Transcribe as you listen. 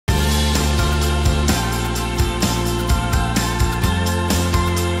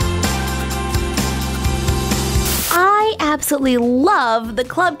absolutely love the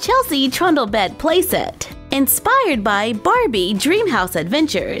Club Chelsea Trundle bed playset, inspired by Barbie Dreamhouse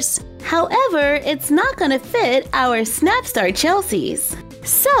Adventures. However, it's not gonna fit our Snapstar Chelseas.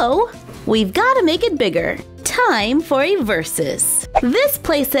 So, we've gotta make it bigger. Time for a versus. This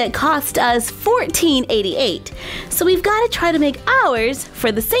playset cost us $14.88, so we've gotta try to make ours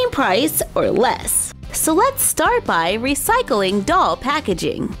for the same price or less. So let's start by recycling doll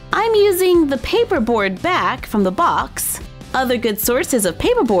packaging. I'm using the paperboard back from the box. Other good sources of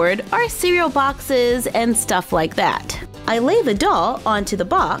paperboard are cereal boxes and stuff like that. I lay the doll onto the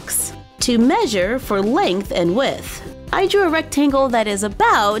box to measure for length and width. I drew a rectangle that is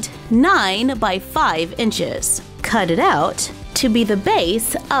about 9 by 5 inches. Cut it out to be the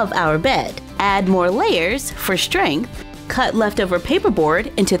base of our bed. Add more layers for strength. Cut leftover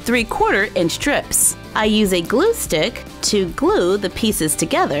paperboard into 3/4 inch strips. I use a glue stick to glue the pieces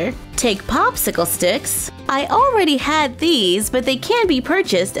together. Take popsicle sticks. I already had these, but they can be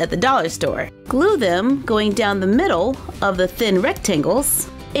purchased at the dollar store. Glue them going down the middle of the thin rectangles.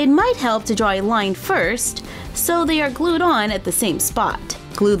 It might help to draw a line first, so they are glued on at the same spot.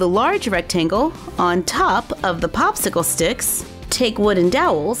 Glue the large rectangle on top of the popsicle sticks. Take wooden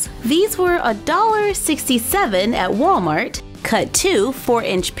dowels. These were $1.67 at Walmart. Cut 2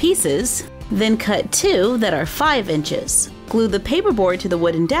 4-inch pieces, then cut 2 that are 5 inches. Glue the paperboard to the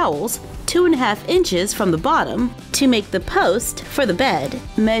wooden dowels 2.5 inches from the bottom to make the post for the bed.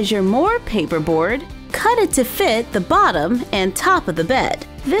 Measure more paperboard. Cut it to fit the bottom and top of the bed.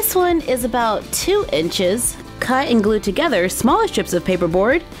 This one is about 2 inches. Cut and glue together smaller strips of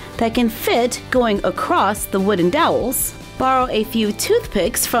paperboard that can fit going across the wooden dowels. Borrow a few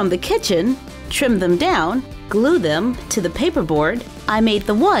toothpicks from the kitchen, trim them down, glue them to the paperboard. I made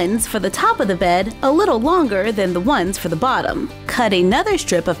the ones for the top of the bed a little longer than the ones for the bottom. Cut another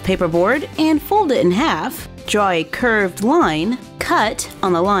strip of paperboard and fold it in half. Draw a curved line, cut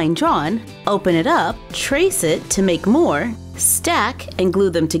on the line drawn, open it up, trace it to make more, stack and glue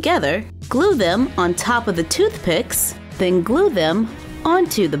them together, glue them on top of the toothpicks, then glue them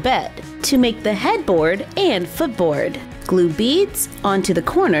onto the bed to make the headboard and footboard. Glue beads onto the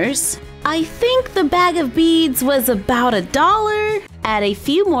corners. I think the bag of beads was about $1. Add a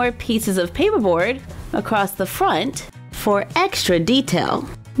few more pieces of paperboard across the front for extra detail.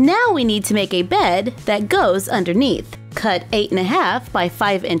 Now we need to make a bed that goes underneath. Cut 8.5 by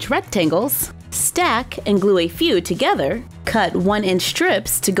 5 inch rectangles. Stack and glue a few together. Cut 1-inch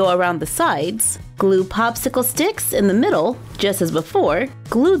strips to go around the sides. Glue popsicle sticks in the middle, just as before.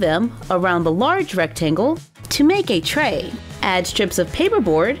 Glue them around the large rectangle to make a tray. Add strips of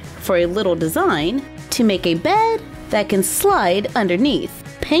paperboard for a little design to make a bed that can slide underneath.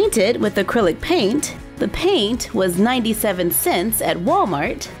 Paint it with acrylic paint. The paint was 97 cents at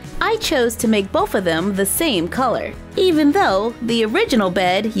Walmart. I chose to make both of them the same color, even though the original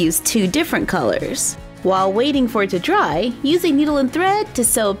bed used 2 different colors. While waiting for it to dry, use a needle and thread to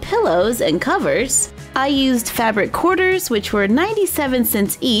sew pillows and covers. I used fabric quarters, which were 97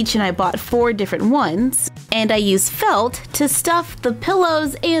 cents each, and I bought 4 different ones. And I used felt to stuff the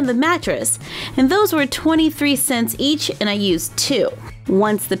pillows and the mattress, and those were 23 cents each, and I used 2.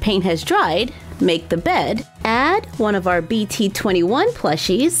 Once the paint has dried, make the bed. Add one of our BT21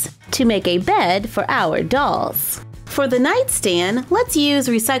 plushies to make a bed for our dolls. For the nightstand, let's use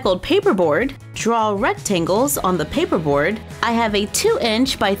recycled paperboard. Draw rectangles on the paperboard. I have a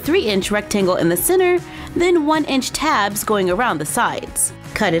 2-inch by 3-inch rectangle in the center, then 1-inch tabs going around the sides.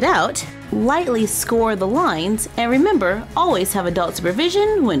 Cut it out. Lightly score the lines, and remember, always have adult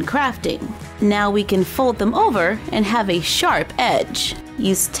supervision when crafting. Now we can fold them over and have a sharp edge.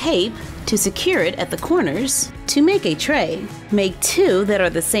 Use tape to secure it at the corners to make a tray. Make 2 that are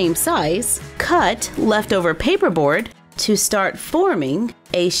the same size. Cut leftover paperboard to start forming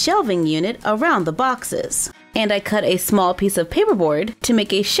a shelving unit around the boxes. And I cut a small piece of paperboard to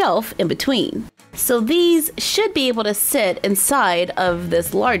make a shelf in between. So these should be able to sit inside of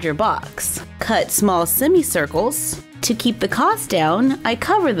this larger box. Cut small semicircles. To keep the cost down, I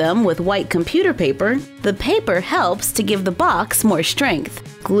cover them with white computer paper. The paper helps to give the box more strength.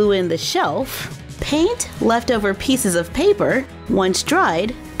 Glue in the shelf. Paint leftover pieces of paper. Once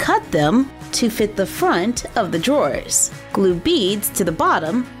dried, cut them to fit the front of the drawers. Glue beads to the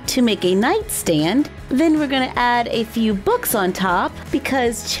bottom to make a nightstand. Then we're gonna add a few books on top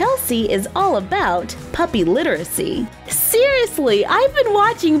because Chelsea is all about puppy literacy. Seriously, I've been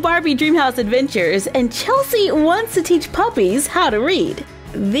watching Barbie Dreamhouse Adventures and Chelsea wants to teach puppies how to read.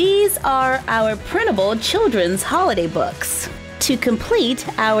 These are our printable children's holiday books to complete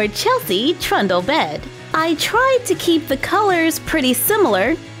our Chelsea Trundle bed. I tried to keep the colors pretty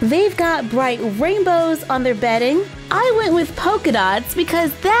similar. They've got bright rainbows on their bedding, I went with polka dots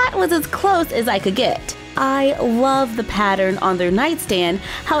because that was as close as I could get. I love the pattern on their nightstand.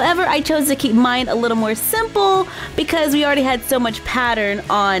 However, I chose to keep mine a little more simple because we already had so much pattern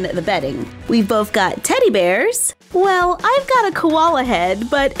on the bedding. We've both got teddy bears. Well, I've got a koala head,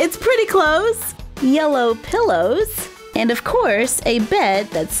 but it's pretty close. Yellow pillows. And of course, a bed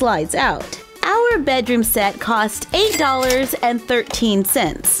that slides out. Our bedroom set cost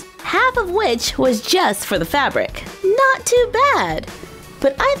 $8.13, half of which was just for the fabric. Not too bad.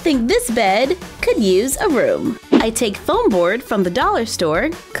 But I think this bed could use a room. I take foam board from the dollar store,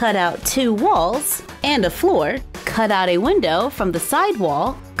 cut out 2 walls and a floor, cut out a window from the side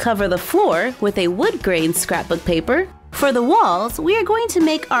wall, cover the floor with a wood grain scrapbook paper. For the walls, we are going to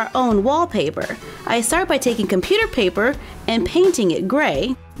make our own wallpaper. I start by taking computer paper and painting it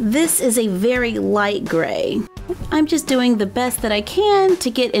gray. This is a very light gray. I'm just doing the best that I can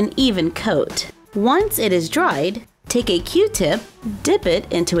to get an even coat. Once it is dried, take a Q-tip, dip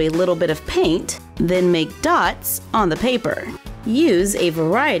it into a little bit of paint, then make dots on the paper. Use a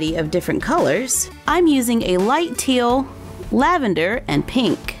variety of different colors. I'm using a light teal, lavender, and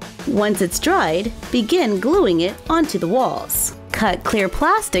pink. Once it's dried, begin gluing it onto the walls. Cut clear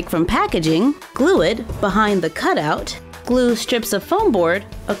plastic from packaging, glue it behind the cutout, glue strips of foam board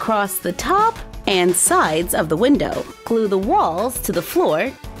across the top and sides of the window. Glue the walls to the floor.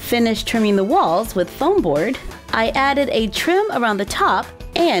 Finish trimming the walls with foam board. I added a trim around the top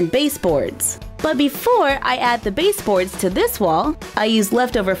and baseboards. But before I add the baseboards to this wall, I use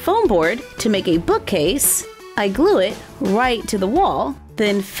leftover foam board to make a bookcase. I glue it right to the wall,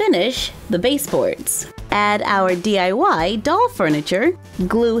 then finish the baseboards. Add our DIY doll furniture,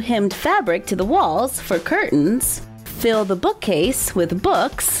 glue hemmed fabric to the walls for curtains, fill the bookcase with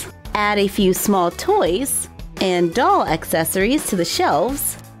books, add a few small toys and doll accessories to the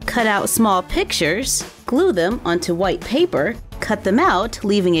shelves, cut out small pictures, glue them onto white paper, cut them out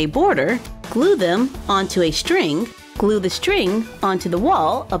leaving a border, glue them onto a string, glue the string onto the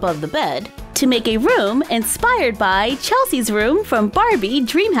wall above the bed, to make a room inspired by Chelsea's room from Barbie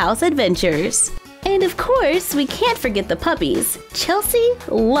Dreamhouse Adventures. And of course, we can't forget the puppies. Chelsea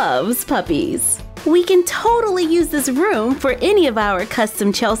loves puppies. We can totally use this room for any of our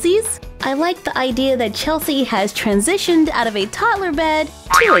custom Chelseas. I like the idea that Chelsea has transitioned out of a toddler bed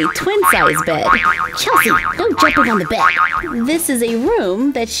to a twin-size bed. Chelsea, no jumping on the bed. This is a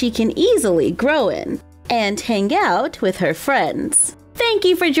room that she can easily grow in and hang out with her friends. Thank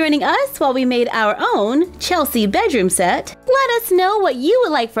you for joining us while we made our own Chelsea bedroom set. Let us know what you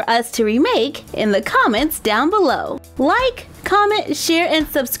would like for us to remake in the comments down below. Like, comment, share, and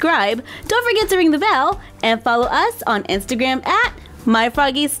subscribe. Don't forget to ring the bell and follow us on Instagram at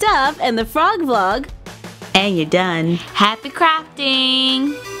MyFroggyStuff and the Frog Vlog. And you're done. Happy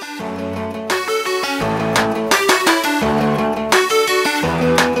crafting!